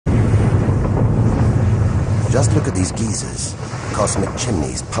Just look at these geysers, cosmic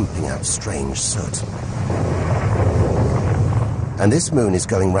chimneys pumping out strange soot. And this moon is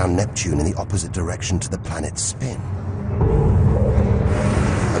going round Neptune in the opposite direction to the planet's spin.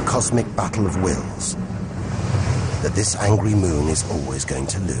 A cosmic battle of wills that this angry moon is always going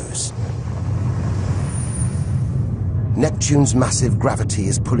to lose. Neptune's massive gravity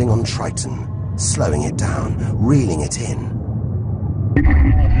is pulling on Triton, slowing it down, reeling it in.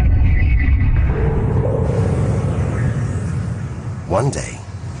 One day,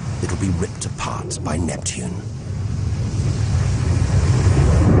 it'll be ripped apart by Neptune.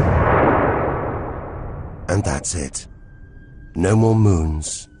 And that's it. No more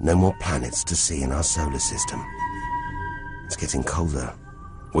moons, no more planets to see in our solar system. It's getting colder.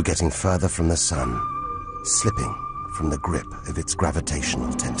 We're getting further from the sun, slipping from the grip of its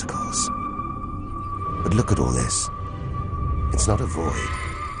gravitational tentacles. But look at all this. It's not a void.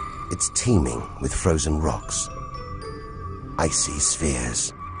 It's teeming with frozen rocks, icy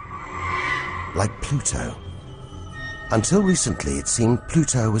spheres, like Pluto. Until recently, it seemed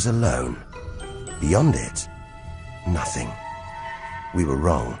Pluto was alone. Beyond it, nothing. We were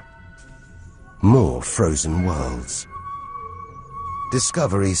wrong. More frozen worlds.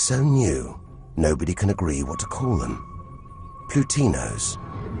 Discoveries so new, nobody can agree what to call them. Plutinos,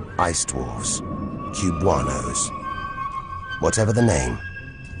 ice dwarfs, cubanos. Whatever the name,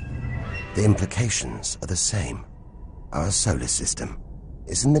 the implications are the same. Our solar system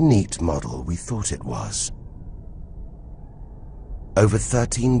isn't the neat model we thought it was. Over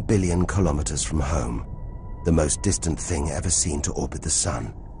 13 billion kilometers from home, the most distant thing ever seen to orbit the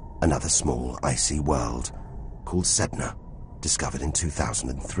sun, another small icy world called Sedna, discovered in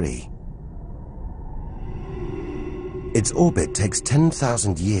 2003. Its orbit takes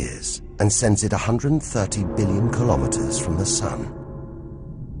 10,000 years and sends it 130 billion kilometers from the sun.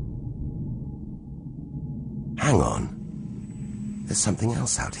 Hang on, there's something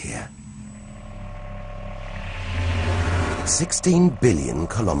else out here. 16 billion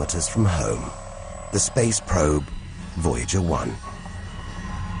kilometers from home, the space probe Voyager 1.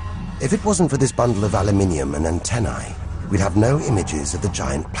 If it wasn't for this bundle of aluminium and antennae, we'd have no images of the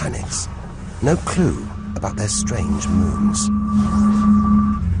giant planets, no clue about their strange moons.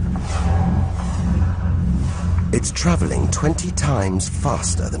 It's traveling 20 times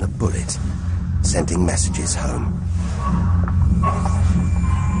faster than a bullet, sending messages home.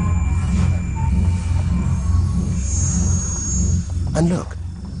 And look,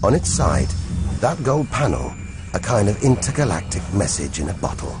 on its side, that gold panel, a kind of intergalactic message in a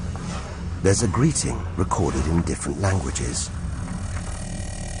bottle. There's a greeting recorded in different languages.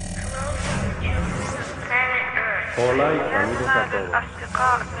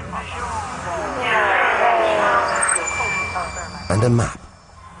 And a map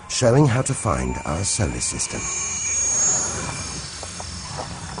showing how to find our solar system.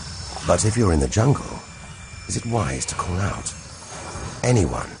 But if you're in the jungle, is it wise to call out?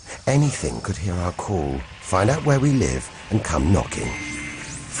 Anyone, anything could hear our call, find out where we live, and come knocking,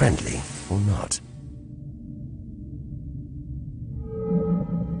 friendly or not.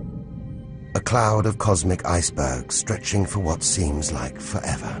 A cloud of cosmic icebergs stretching for what seems like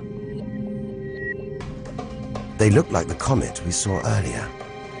forever. They look like the comet we saw earlier.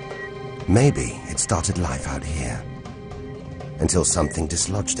 Maybe it started life out here, until something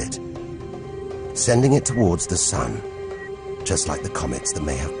dislodged it, sending it towards the sun, just like the comets that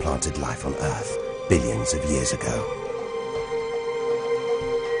may have planted life on Earth billions of years ago.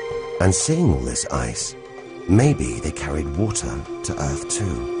 And seeing all this ice, maybe they carried water to Earth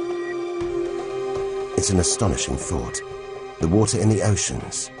too. It's an astonishing thought. The water in the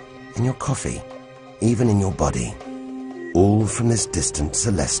oceans, in your coffee, even in your body, all from this distant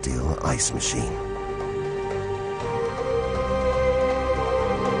celestial ice machine.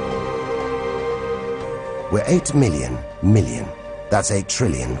 We're 8 million, that's 8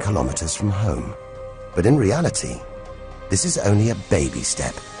 trillion kilometers from home. But in reality, this is only a baby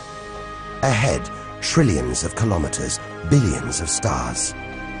step. Ahead, trillions of kilometers, billions of stars.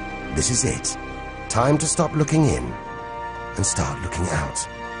 This is it. Time to stop looking in and start looking out.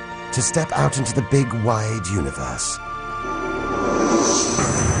 To step out into the big, wide universe.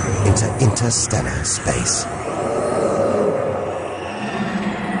 Into interstellar space.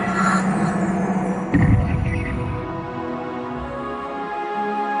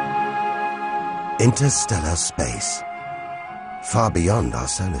 Interstellar space. Far beyond our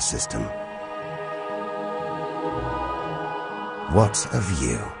solar system. What a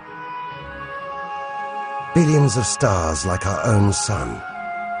view. Billions of stars like our own sun,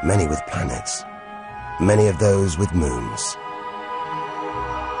 many with planets, many of those with moons.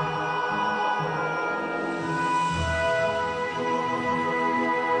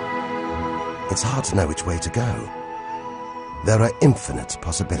 it's hard to know which way to go. There are infinite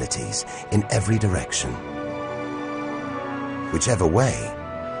possibilities in every direction. Whichever way,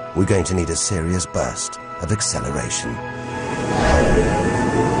 we're going to need a serious burst of acceleration.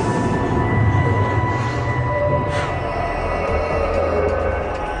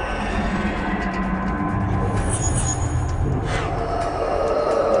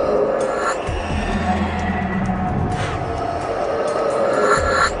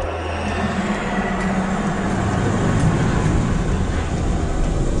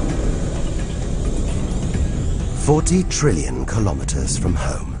 $40 trillion kilometers from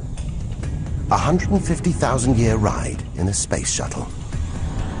home. 150,000-year ride in a space shuttle.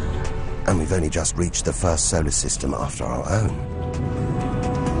 And we've only just reached the first solar system after our own.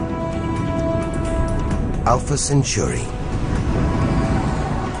 Alpha Centauri.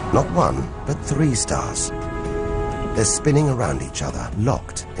 Not one, but 3 stars. They're spinning around each other,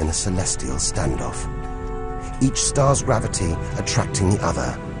 locked in a celestial standoff. Each star's gravity attracting the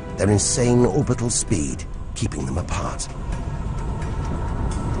other, their insane orbital speed keeping them apart.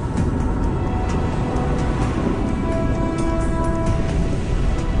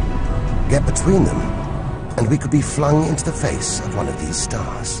 Get between them, and we could be flung into the face of one of these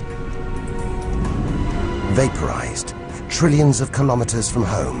stars. Vaporized, trillions of kilometers from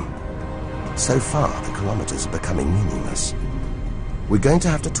home. So far, the kilometers are becoming meaningless. We're going to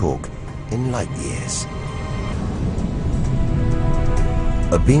have to talk in light years.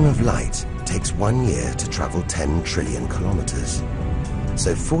 A beam of light takes 1 year to travel 10 trillion kilometers.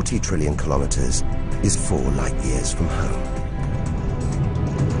 So 40 trillion kilometers is 4 light years from home.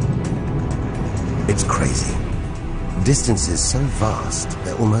 It's crazy. Distances so vast,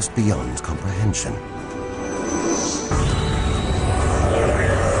 they're almost beyond comprehension.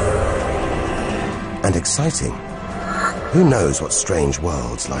 And exciting. Who knows what strange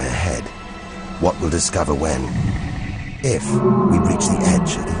worlds lie ahead? What we'll discover when, if we reach the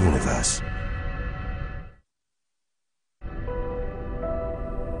edge of the universe.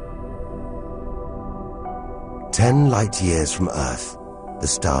 Ten light years from Earth, the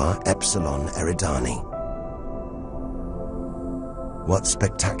star Epsilon Eridani. What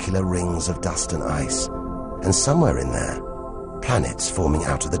spectacular rings of dust and ice, and somewhere in there, planets forming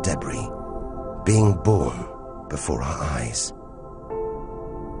out of the debris, being born before our eyes.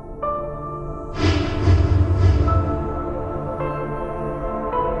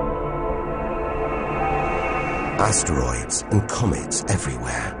 Asteroids and comets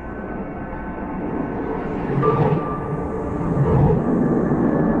everywhere.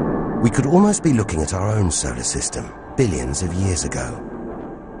 We could almost be looking at our own solar system, billions of years ago,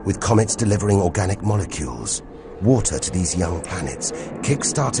 with comets delivering organic molecules, water to these young planets,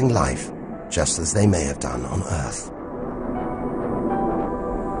 kick-starting life, just as they may have done on Earth.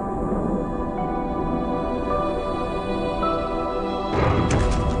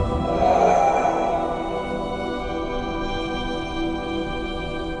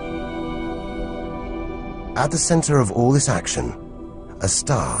 At the center of all this action, a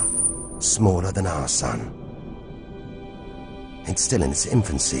star smaller than our sun. It's still in its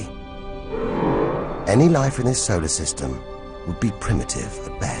infancy. Any life in this solar system would be primitive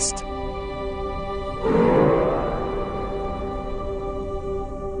at best.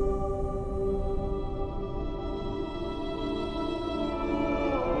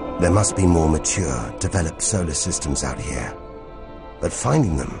 There must be more mature, developed solar systems out here. But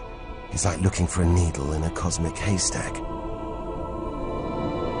finding them is like looking for a needle in a cosmic haystack.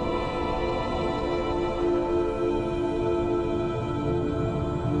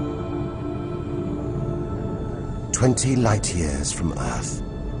 "20 light years from Earth.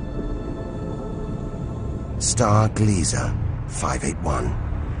 Star Gliese 581.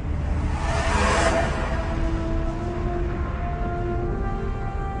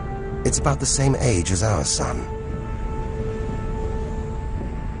 It's about the same age as our sun.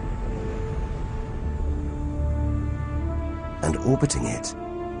 And orbiting it,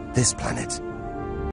 this planet